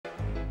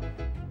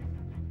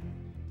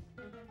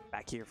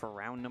back here for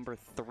round number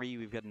 3.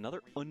 We've got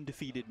another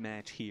undefeated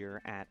match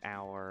here at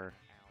our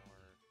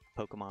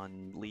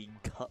Pokemon League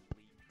Cup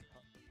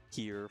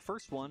here.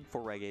 First one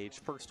for Reg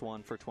Age, first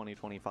one for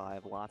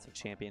 2025. Lots of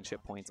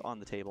championship points on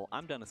the table.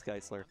 I'm Dennis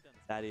Geisler.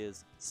 That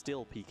is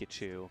still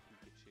Pikachu.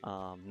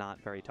 Not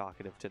very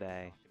talkative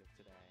today,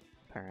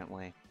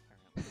 apparently.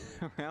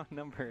 Round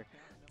number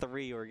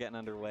 3, we're getting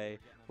underway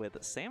with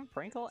Sam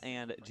Frankel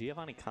and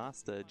Giovanni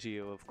Costa.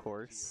 Gio, of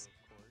course.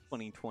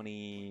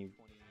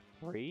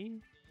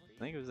 2023? I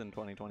think it was in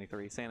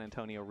 2023. San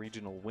Antonio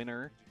regional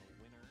winner.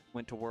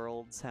 Went to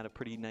Worlds, had a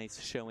pretty nice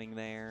showing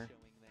there.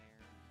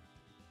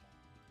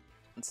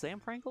 And Sam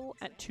Frankel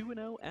at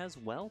 2-0 as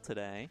well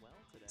today.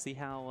 See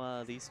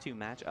how these two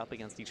match up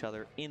against each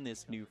other in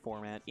this new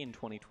format in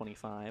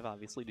 2025.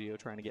 Obviously, Gio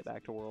trying to get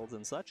back to Worlds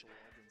and such.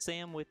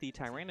 Sam with the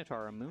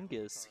Tyranitar,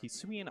 Amoonguss,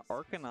 Hisuian,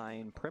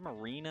 Arcanine,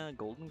 Primarina,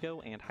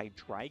 Goldengo, and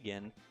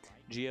Hydreigon.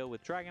 Gio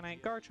with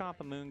Dragonite, Garchomp,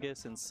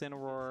 Amoonguss,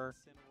 Incineroar,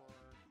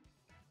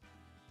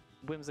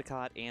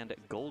 Whimsicott, and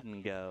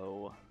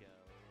Goldengo.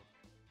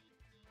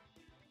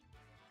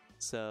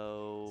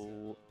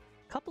 So,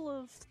 a couple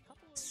of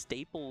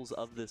staples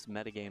of this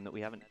metagame that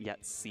we haven't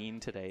yet seen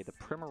today. The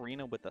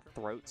Primarina with the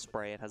Throat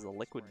Spray, it has a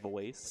liquid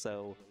voice,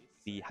 so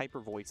the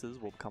Hyper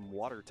Voices will become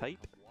water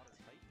type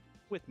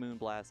with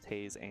Moonblast,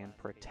 Haze, and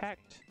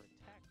Protect.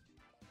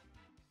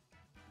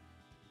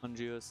 On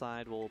Gio's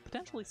side, we'll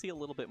potentially see a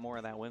little bit more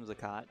of that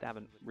Whimsicott.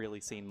 Haven't really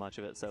seen much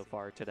of it so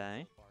far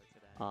today.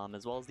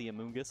 As well as the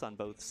Amoonguss on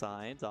both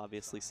sides.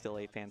 Obviously still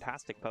a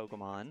fantastic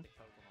Pokemon.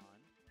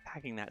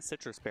 Packing that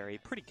Citrus Berry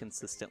pretty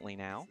consistently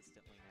now.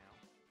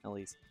 At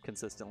least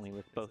consistently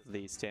with both of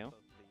these two.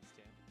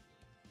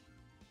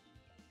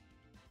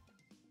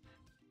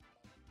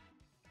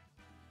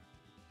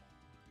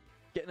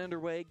 Getting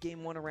underway,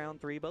 game 1 of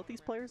round 3. Both these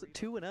players at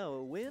 2-0.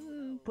 A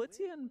win puts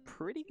you in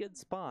pretty good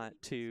spot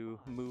to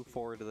move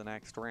forward to the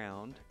next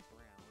round.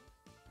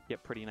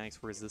 Get pretty nice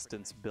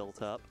resistance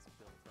built up.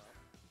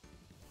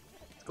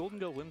 It's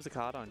Goldengo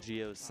Whimsicott on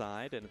Gio's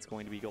side, and it's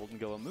going to be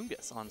Goldengo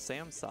Amoonguss on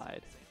Sam's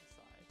side.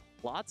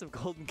 Lots of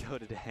Goldengo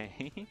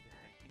today.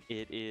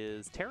 It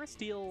is Terra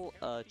Steel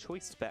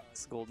Choice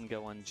Specs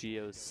Goldengo on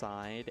Gio's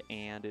side,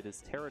 and it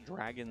is Terra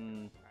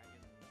Dragon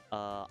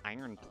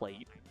Iron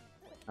Plate.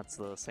 That's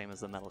the same as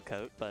the Metal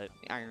Coat, but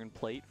Iron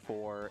Plate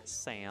for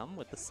Sam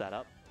with the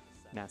setup,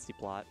 Nasty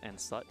Plot, and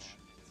such.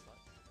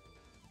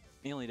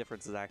 The only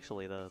difference is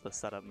actually the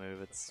setup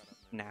move. It's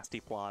Nasty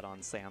Plot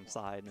on Sam's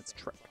side, and it's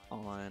Trick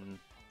on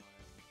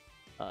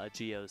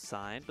Gio's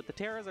side. But the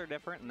Terras are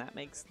different, and that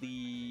makes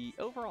the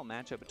overall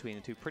matchup between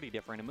the two pretty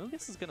different.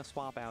 Amoonguss is going to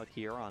swap out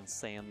here on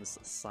Sam's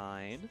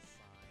side.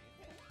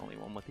 Only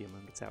one with the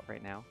Amoonguss out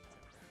right now.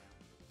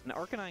 And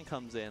Arcanine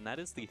comes in. That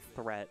is the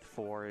threat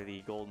for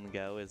the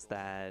Goldengo, is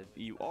that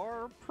you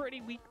are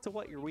pretty weak to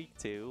what you're weak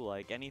to.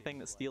 Like, anything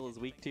that Steel is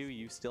weak to,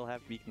 you still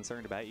have to be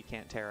concerned about. You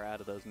can't Terra out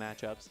of those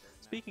matchups.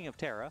 Speaking of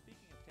Terra,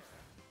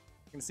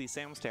 you can see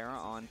Sam's Terra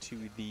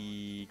onto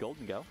the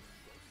Goldengo.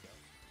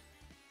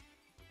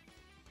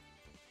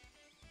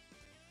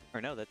 Or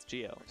no, that's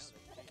Gio's.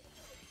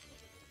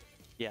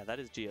 Yeah, that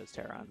is Gio's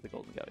Terra onto the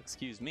Goldengo.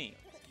 Excuse me.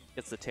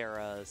 Gets the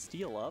Terra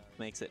Steel up,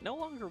 makes it no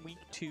longer weak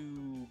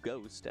to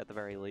Ghost at the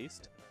very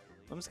least.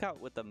 Whimsicott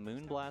with the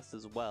Moonblast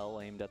as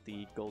well, aimed at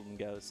the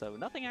Goldengo, so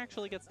nothing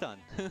actually gets done.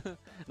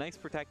 Nice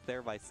Protect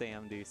there by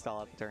Sam to stall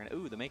out the turn.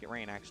 Ooh, the Make It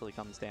Rain actually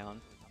comes down.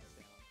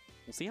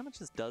 We'll see how much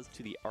this does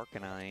to the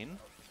Arcanine.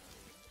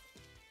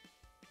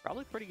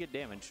 Probably pretty good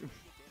damage,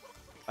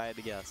 if I had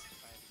to guess.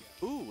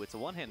 Ooh, it's a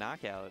one-hit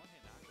knockout.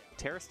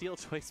 Terra Steel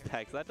Choice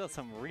Specs, that does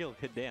some real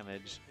good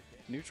damage.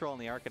 Neutral on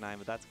the Arcanine,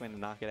 but that's going to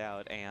knock it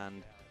out,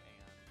 and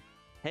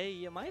hey,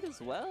 you might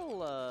as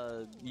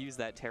well use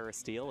that Terra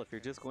Steel if you're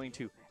just going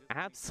to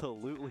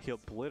absolutely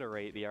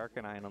obliterate the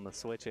Arcanine on the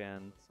switch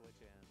in.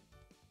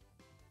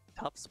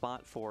 Tough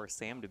spot for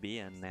Sam to be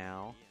in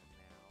now.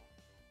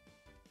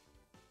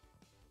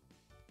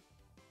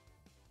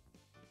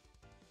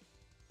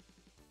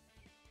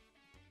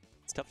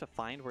 It's tough to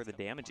find where the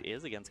damage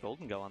is against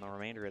Goldengo on the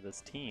remainder of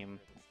this team.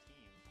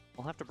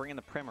 We'll have to bring in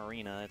the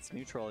Primarina. It's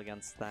neutral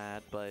against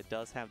that, but it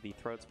does have the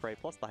Throat Spray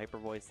plus the Hyper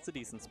Voice. It's a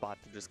decent spot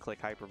to just click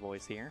Hyper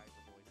Voice here.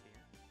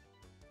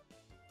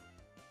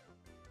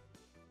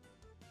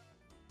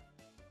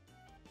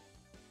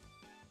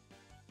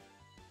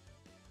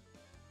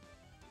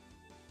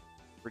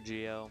 For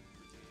Gio,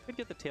 could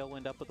get the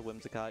Tailwind up with the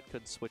Whimsicott,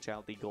 could switch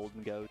out the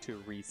Goldengo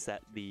to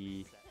reset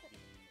the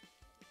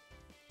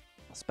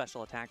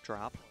special attack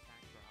drop.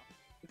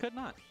 It could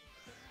not.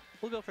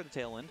 We'll go for the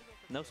Tailwind.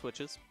 No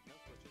switches.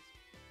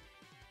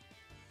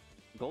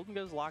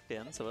 Goldengo's locked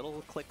in, so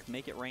it'll click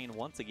Make It Rain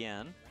once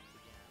again.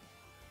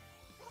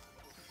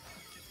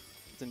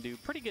 And do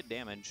pretty good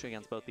damage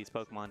against both these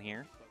Pokemon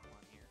here.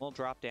 We'll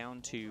drop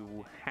down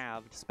to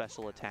halved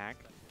special attack.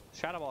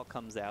 Shadow Ball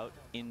comes out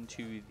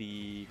into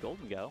the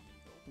Goldengo.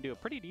 Do a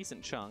pretty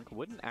decent chunk.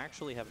 Wouldn't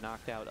actually have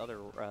knocked out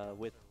other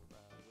with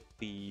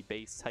the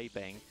base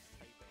typing.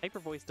 Hyper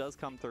Voice does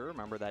come through.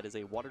 Remember, that is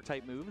a water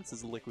type move. This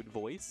is Liquid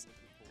Voice.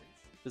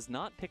 Does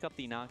not pick up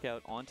the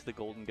knockout onto the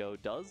Golden Go.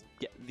 Does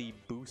get the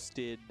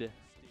boosted...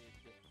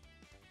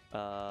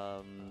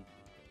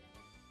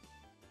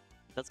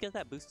 Does get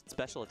that boosted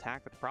special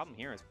attack, but the problem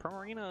here is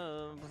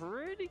Primarina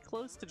pretty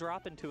close to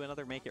dropping to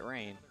another Make It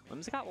Rain.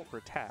 Whimsicott will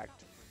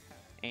protect,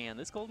 and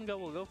this Golden Go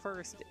will go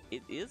first.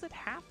 It is at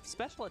half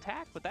special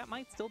attack, but that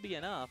might still be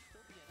enough.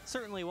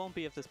 Certainly won't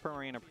be if this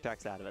Primarina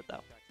protects out of it,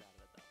 though.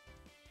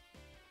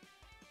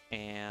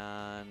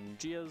 And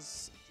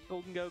Gio's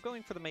Golden Go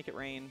going for the Make It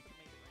Rain.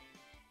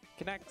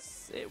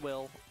 Connects, it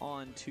will,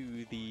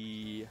 onto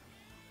the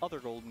other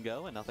Golden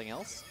Go and nothing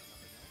else.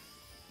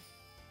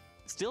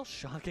 Still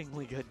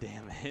shockingly good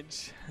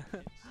damage,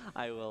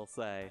 I will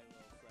say.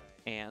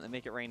 And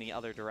Make It Rain the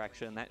other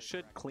direction. That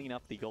should clean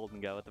up the Golden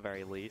Go at the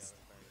very least.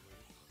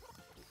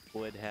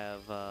 Would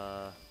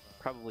have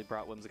probably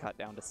brought Whimsicott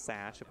down to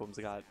Sash if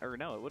Whimsicott... Or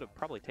no, it would have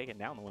probably taken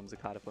down the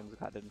Whimsicott if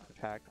Whimsicott didn't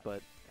protect,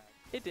 but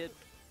it did.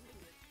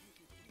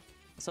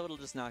 So it'll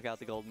just knock out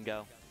the Golden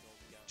Go.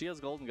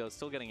 Gio's Golden Go is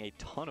still getting a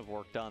ton of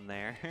work done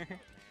there.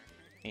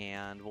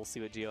 And we'll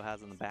see what Gio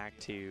has in the back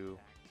to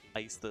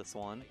ice this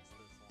one.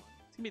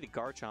 It's going to be the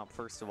Garchomp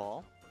first of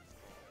all.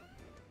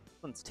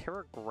 This one's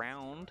Terra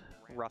Ground.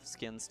 Rough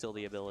Skin still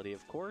the ability,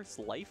 of course.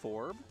 Life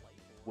Orb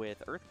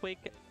with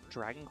Earthquake,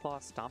 Dragon Claw,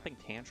 Stomping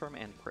Tantrum,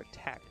 and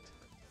Protect.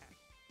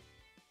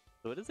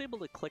 So it is able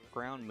to click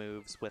ground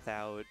moves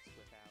without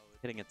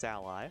hitting its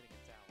ally.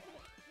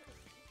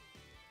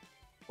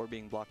 Or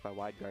being blocked by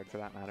Wide Guard for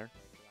that matter.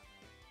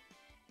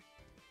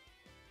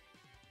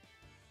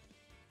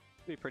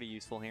 Be pretty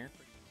useful here.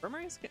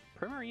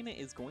 Primarina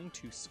is going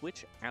to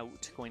switch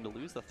out, going to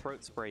lose the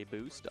Throat Spray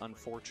boost,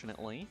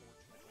 unfortunately.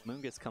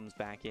 Mungus comes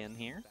back in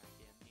here.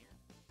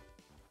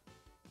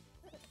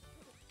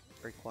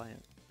 Very quiet.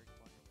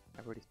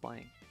 Everybody's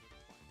playing.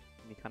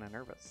 Me kind of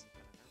nervous.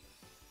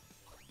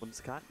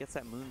 Whimsicott gets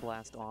that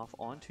Moonblast off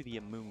onto the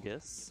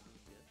Amoonguss. It's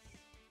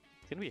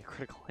going to be a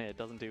critical hit,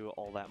 doesn't do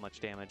all that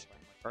much damage.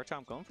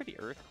 Garchomp going for the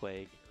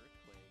Earthquake.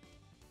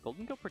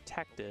 Golden Go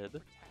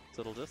protected. So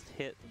it'll just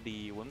hit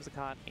the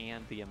Whimsicott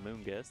and the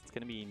Amoonguss. It's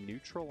going to be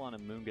neutral on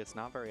Amoonguss,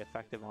 not very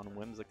effective on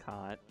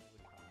Whimsicott.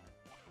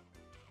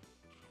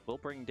 We'll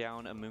bring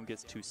down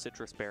Amoonguss to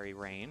Citrus Berry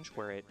range,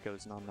 where it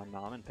goes nom nom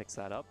nom and picks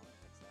that up.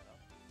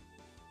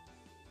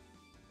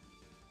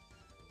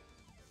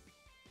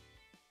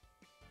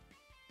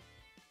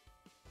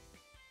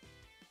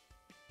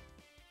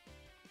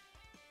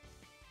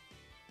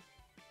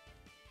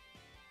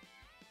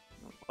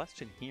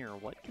 Question here,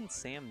 what can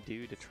Sam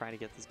do to try to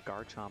get this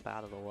Garchomp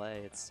out of the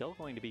way? It's still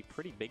going to be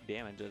pretty big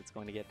damage that it's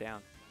going to get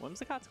down.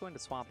 Whimsicott's going to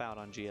swap out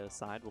on Gio's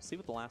side. We'll see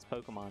what the last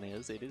Pokemon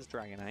is. It is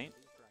Dragonite,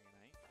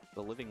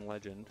 the living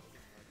legend.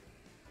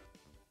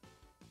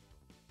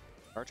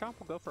 Garchomp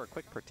will go for a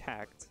quick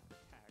Protect.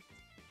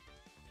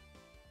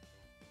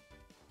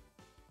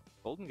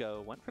 Golden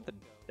Go went for the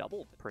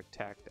double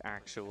Protect,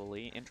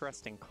 actually.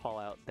 Interesting call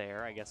out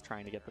there, I guess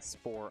trying to get the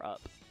Spore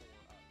up.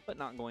 But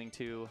not going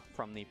to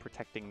from the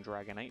protecting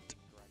Dragonite,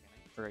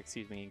 or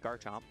excuse me,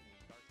 Garchomp.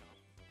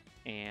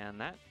 And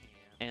that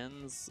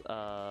ends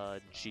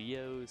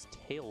Gio's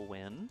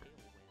Tailwind.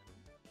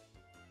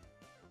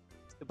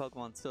 The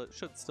Pokemon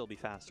should still be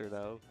faster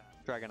though,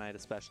 Dragonite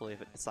especially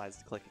if it decides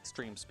to click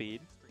Extreme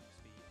Speed.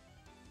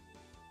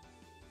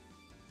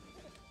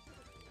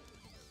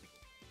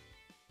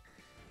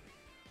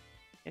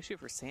 Issue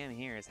for Sam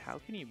here is how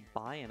can you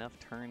buy enough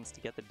turns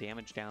to get the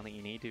damage down that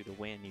you need to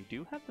win? You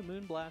do have the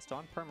Moonblast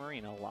on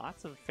Primarina,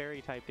 lots of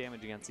Fairy type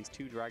damage against these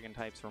two Dragon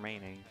types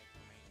remaining.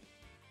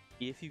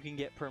 If you can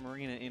get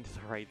Primarina into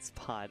the right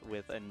spot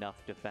with enough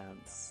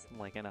defense,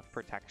 like enough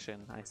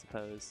protection, I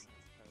suppose.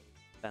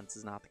 Defense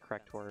is not the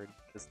correct word,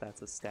 because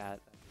that's a stat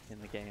in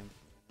the game.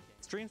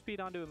 Extreme Speed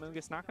onto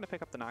Amoonguss, not going to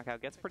pick up the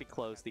knockout, gets pretty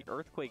close. The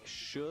Earthquake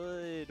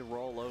should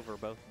roll over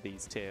both of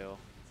these two.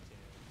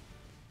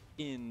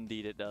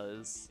 Indeed it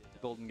does.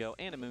 Golden Go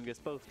and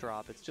Amoonguss both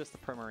drop. It's just the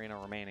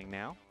Primarina remaining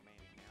now.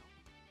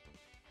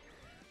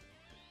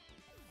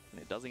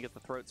 And it doesn't get the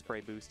Throat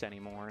Spray boost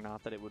anymore.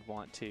 Not that it would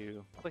want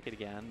to click it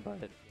again,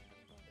 but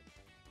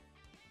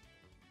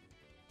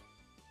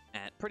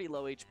at pretty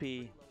low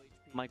HP,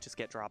 might just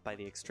get dropped by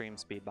the Extreme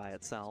Speed by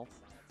itself.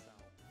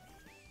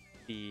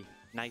 Be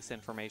nice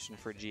information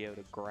for Gio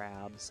to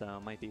grab, so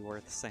it might be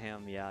worth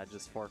Sam, yeah,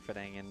 just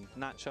forfeiting and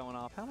not showing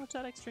off how much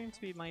that Extreme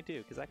Speed might do,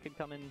 because that could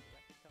come in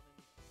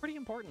pretty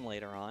important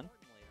later on.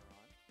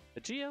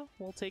 But Gio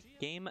will take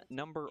game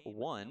number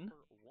 1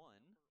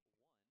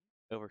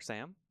 over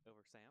Sam.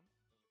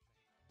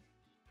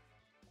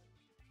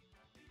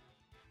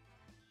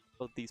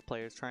 Both these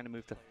players trying to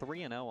move to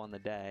 3-0 on the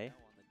day.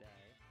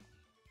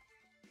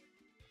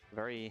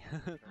 Very,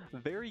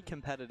 very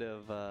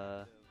competitive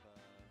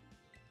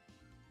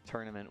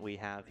tournament we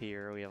have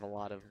here. We have a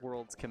lot of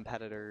Worlds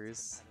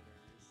competitors.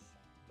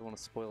 I don't want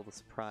to spoil the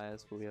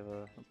surprise, but we have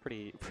a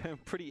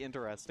pretty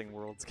interesting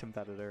Worlds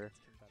competitor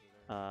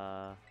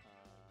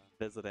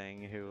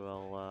visiting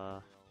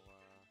who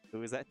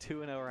is at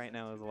 2-0 right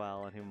now as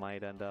well, and who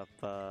might end up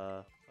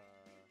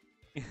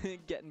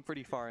getting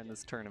pretty far in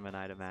this tournament,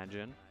 I'd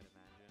imagine.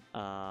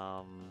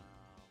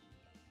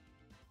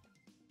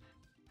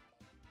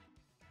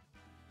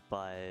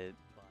 but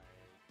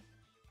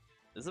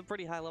this is a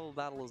pretty high-level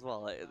battle as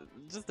well.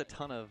 Just a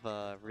ton of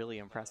really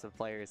impressive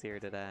players here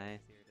today.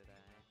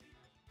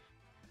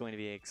 It's going to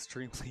be an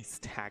extremely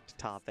stacked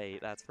top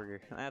 8, that's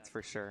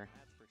for sure.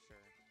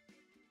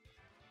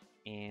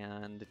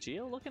 And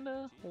Gio looking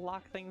to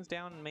lock things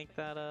down and make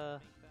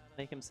that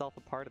make himself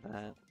a part of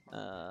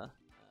that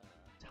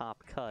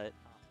top cut.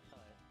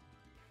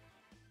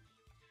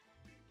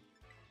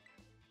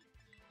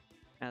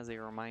 As a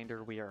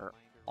reminder, we are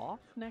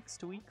off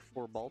next week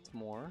for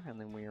Baltimore, and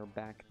then we are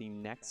back the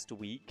next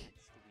week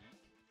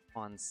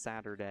on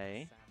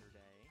Saturday,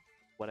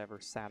 whatever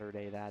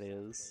Saturday that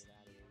is,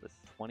 the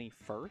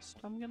 21st,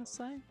 I'm gonna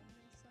say?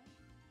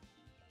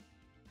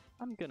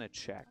 I'm gonna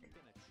check.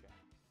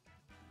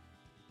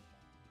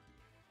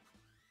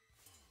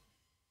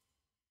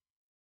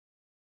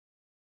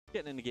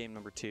 Getting into game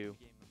number 2,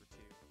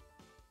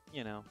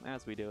 you know,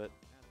 as we do it.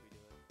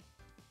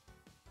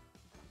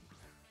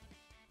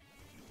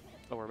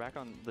 Oh, we're back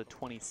on the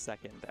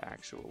 22nd,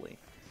 actually.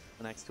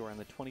 The next two are on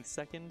the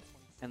 22nd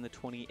and the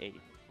 28th.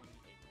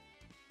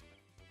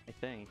 I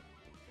think.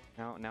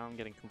 Now I'm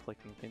getting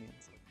conflicting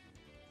opinions.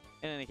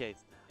 In any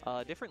case,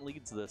 different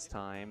leads this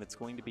time. It's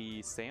going to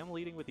be Sam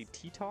leading with the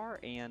T-Tar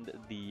and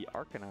the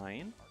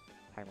Arcanine,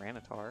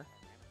 Tyranitar,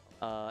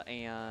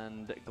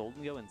 and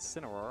Golden Go and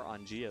Incineroar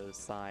on Gio's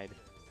side.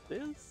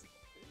 This is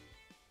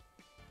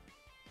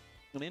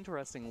an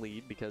interesting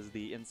lead because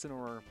the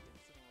Incineroar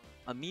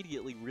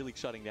immediately really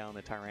shutting down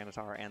the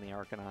Tyranitar and the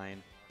Arcanine.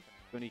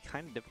 It's going to be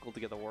kind of difficult to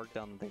get the work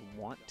done that they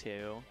want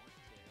to.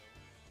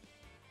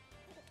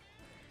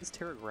 This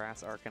Terra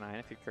Grass Arcanine,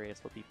 if you're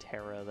curious what the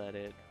Terra that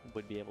it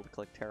would be able to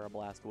click Terra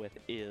Blast with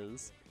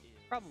is,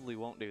 probably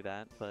won't do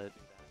that, but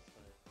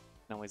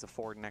you can always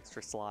afford an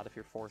extra slot if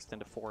you're forced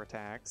into 4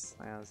 attacks,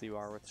 as you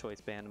are with Choice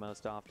Band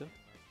most often.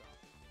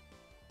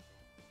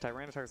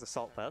 Tyranitar's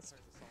Assault Vest.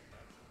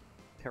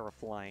 Terra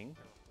Flying.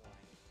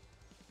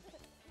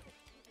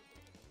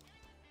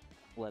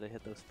 Let it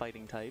hit those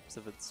fighting types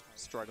if it's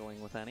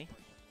struggling with any.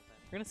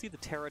 We're going to see the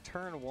Terra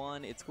turn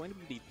 1. It's going to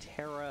be the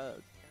Terra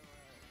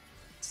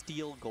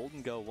Steel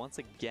Golden Go once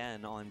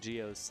again on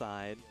Gio's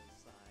side.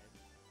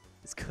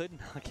 This could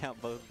knock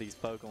out both of these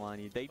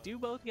Pokemon. They do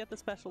both get the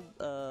special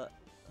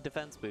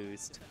defense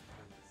boost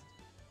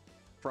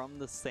from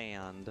the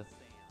sand.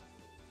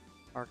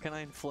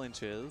 Arcanine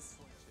flinches.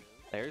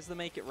 There's the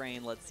Make It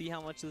Rain. Let's see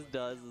how much this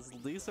does. This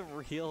will do some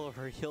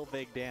real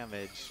big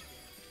damage.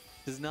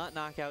 Does not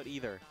knock out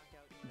either.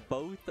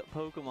 Both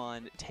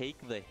Pokemon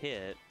take the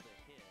hit,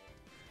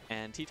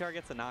 and T-Tar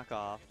gets a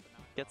knockoff,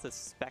 gets his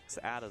specs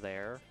out of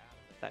there.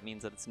 That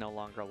means that it's no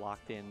longer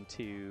locked in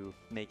to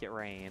Make It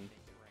Rain.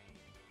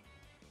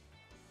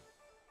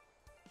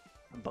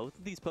 Both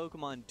of these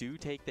Pokemon do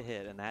take the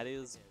hit, and that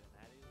is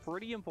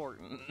pretty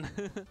important.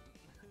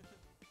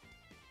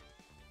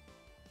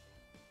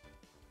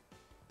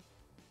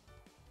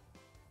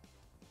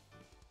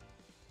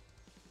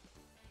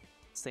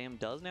 Sam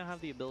does now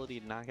have the ability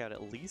to knock out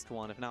at least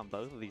one, if not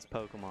both of these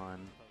Pokemon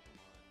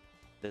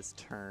this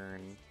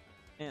turn.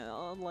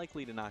 Yeah,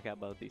 unlikely to knock out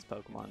both these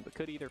Pokemon, but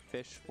could either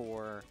fish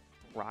for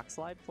Rock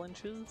Slide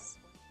flinches,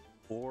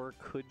 or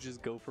could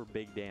just go for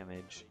big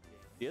damage.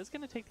 Gio's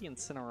going to take the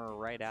Incineroar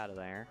right out of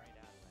there.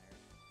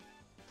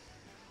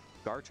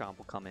 Garchomp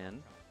will come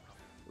in.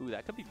 Ooh,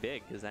 that could be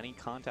big, because any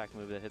contact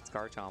move that hits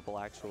Garchomp will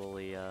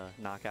actually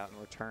knock out in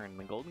return.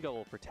 The Golden Go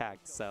will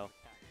protect, so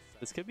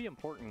this could be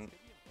important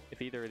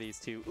if either of these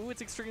two... Ooh,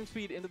 it's Extreme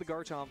Speed into the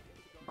Garchomp.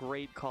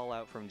 Great call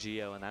out from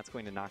Gio, and that's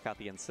going to knock out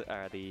the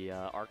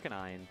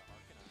Arcanine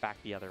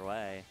back the other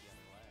way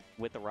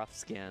with the Rough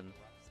Skin.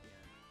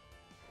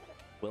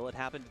 Will it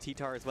happen to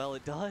T-Tar as well?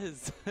 It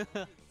does!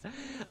 An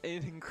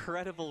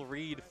incredible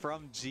read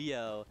from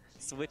Gio,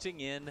 switching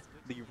in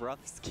the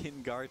Rough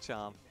Skin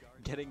Garchomp,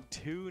 getting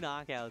 2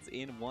 knockouts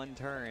in 1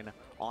 turn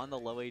on the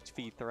low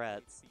HP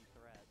threats.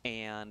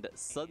 And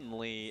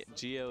suddenly,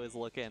 Gio is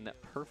looking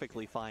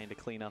perfectly fine to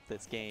clean up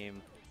this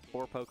game.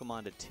 4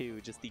 Pokemon to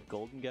 2, just the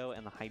Golden Go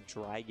and the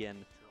Hydreigon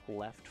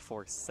left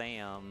for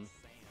Sam.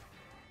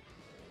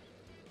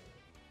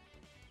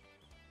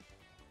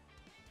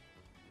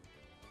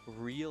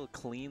 Real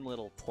clean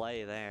little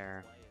play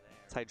there.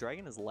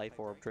 Hydreigon is Life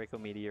Orb, Draco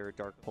Meteor,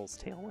 Dark Pulse,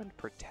 Tailwind,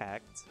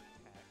 Protect.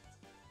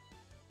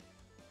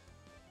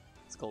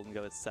 This Golden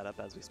Go is set up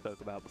as we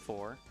spoke about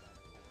before.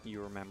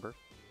 You remember.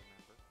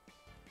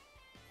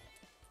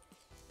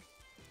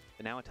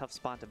 But now a tough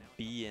spot to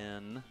be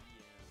in.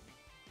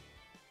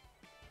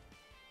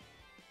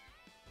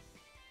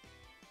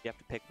 You have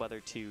to pick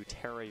whether to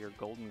Terra your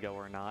Golden Go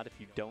or not. If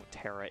you don't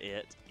Terra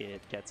it,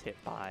 it gets hit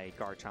by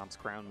Garchomp's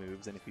ground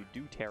moves, and if you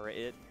do Terra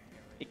it,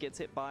 it gets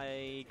hit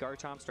by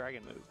Garchomp's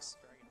dragon moves.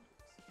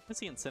 Let's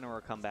see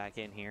Incineroar come back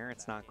in here.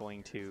 It's not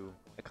going to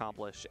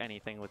accomplish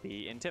anything with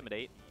the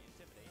Intimidate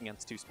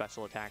against 2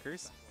 special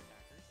attackers.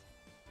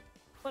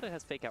 But it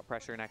has Fake Out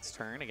Pressure next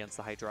turn against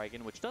the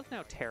Hydreigon, which does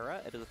now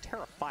Terra. It is a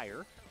Terra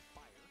Fire.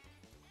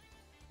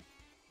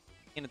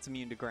 And it's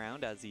immune to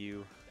ground, as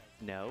you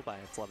know, by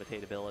its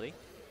Levitate ability.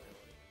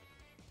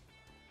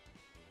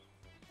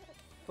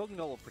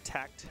 Goal will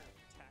protect.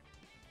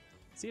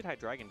 See what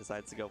Hydreigon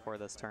decides to go for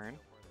this turn.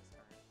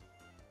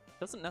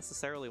 Doesn't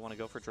necessarily want to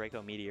go for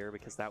Draco Meteor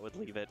because that would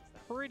leave it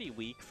pretty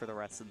weak for the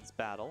rest of this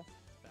battle.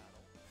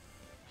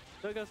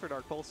 So it goes for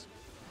Dark Pulse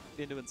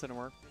into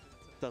Incineroar.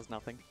 Does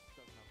nothing.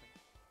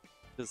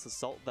 This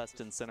Assault Vest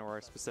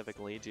Incineroar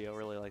specifically. Geo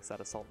really likes that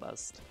Assault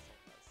Vest.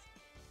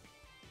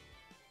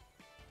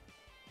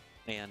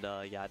 And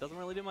yeah, it doesn't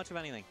really do much of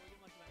anything.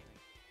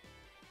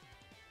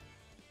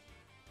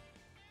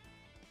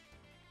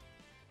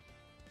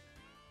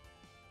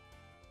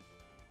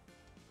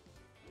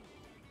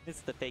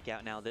 It's the fake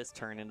out now this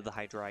turn into the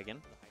Hydreigon.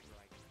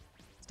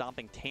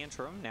 Stomping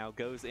Tantrum now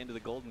goes into the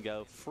Golden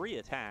Go, free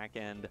attack,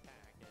 and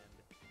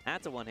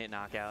that's a one-hit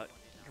knockout.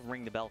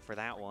 Ring the bell for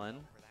that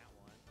one.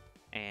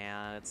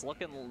 And it's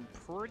looking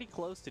pretty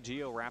close to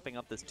Geo wrapping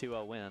up this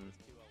 2-0 win.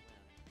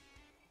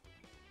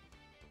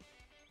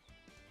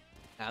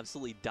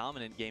 Absolutely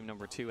dominant game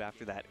number 2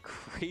 after that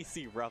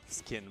crazy rough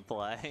skin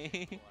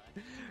play.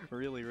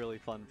 Really, really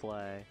fun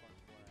play.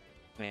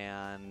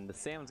 And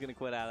Sam's going to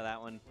quit out of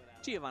that one.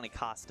 Giovanni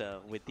Costa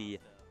with the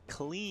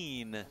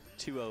clean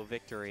 2-0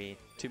 victory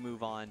to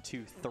move on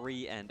to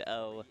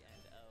 3-0.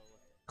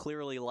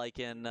 Clearly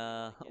liking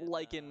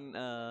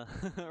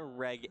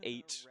Reg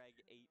H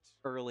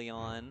early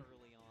on.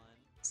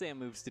 Sam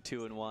moves to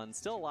 2-1.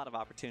 Still a lot of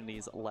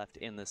opportunities left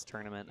in this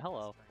tournament.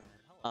 Hello.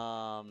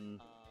 And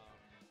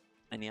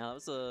yeah, that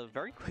was a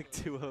very quick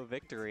 2-0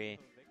 victory.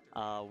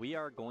 We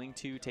are going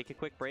to take a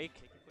quick break.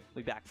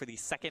 We'll be back for the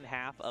second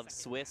half of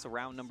Swiss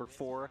round number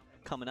 4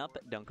 coming up.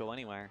 Don't go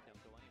anywhere.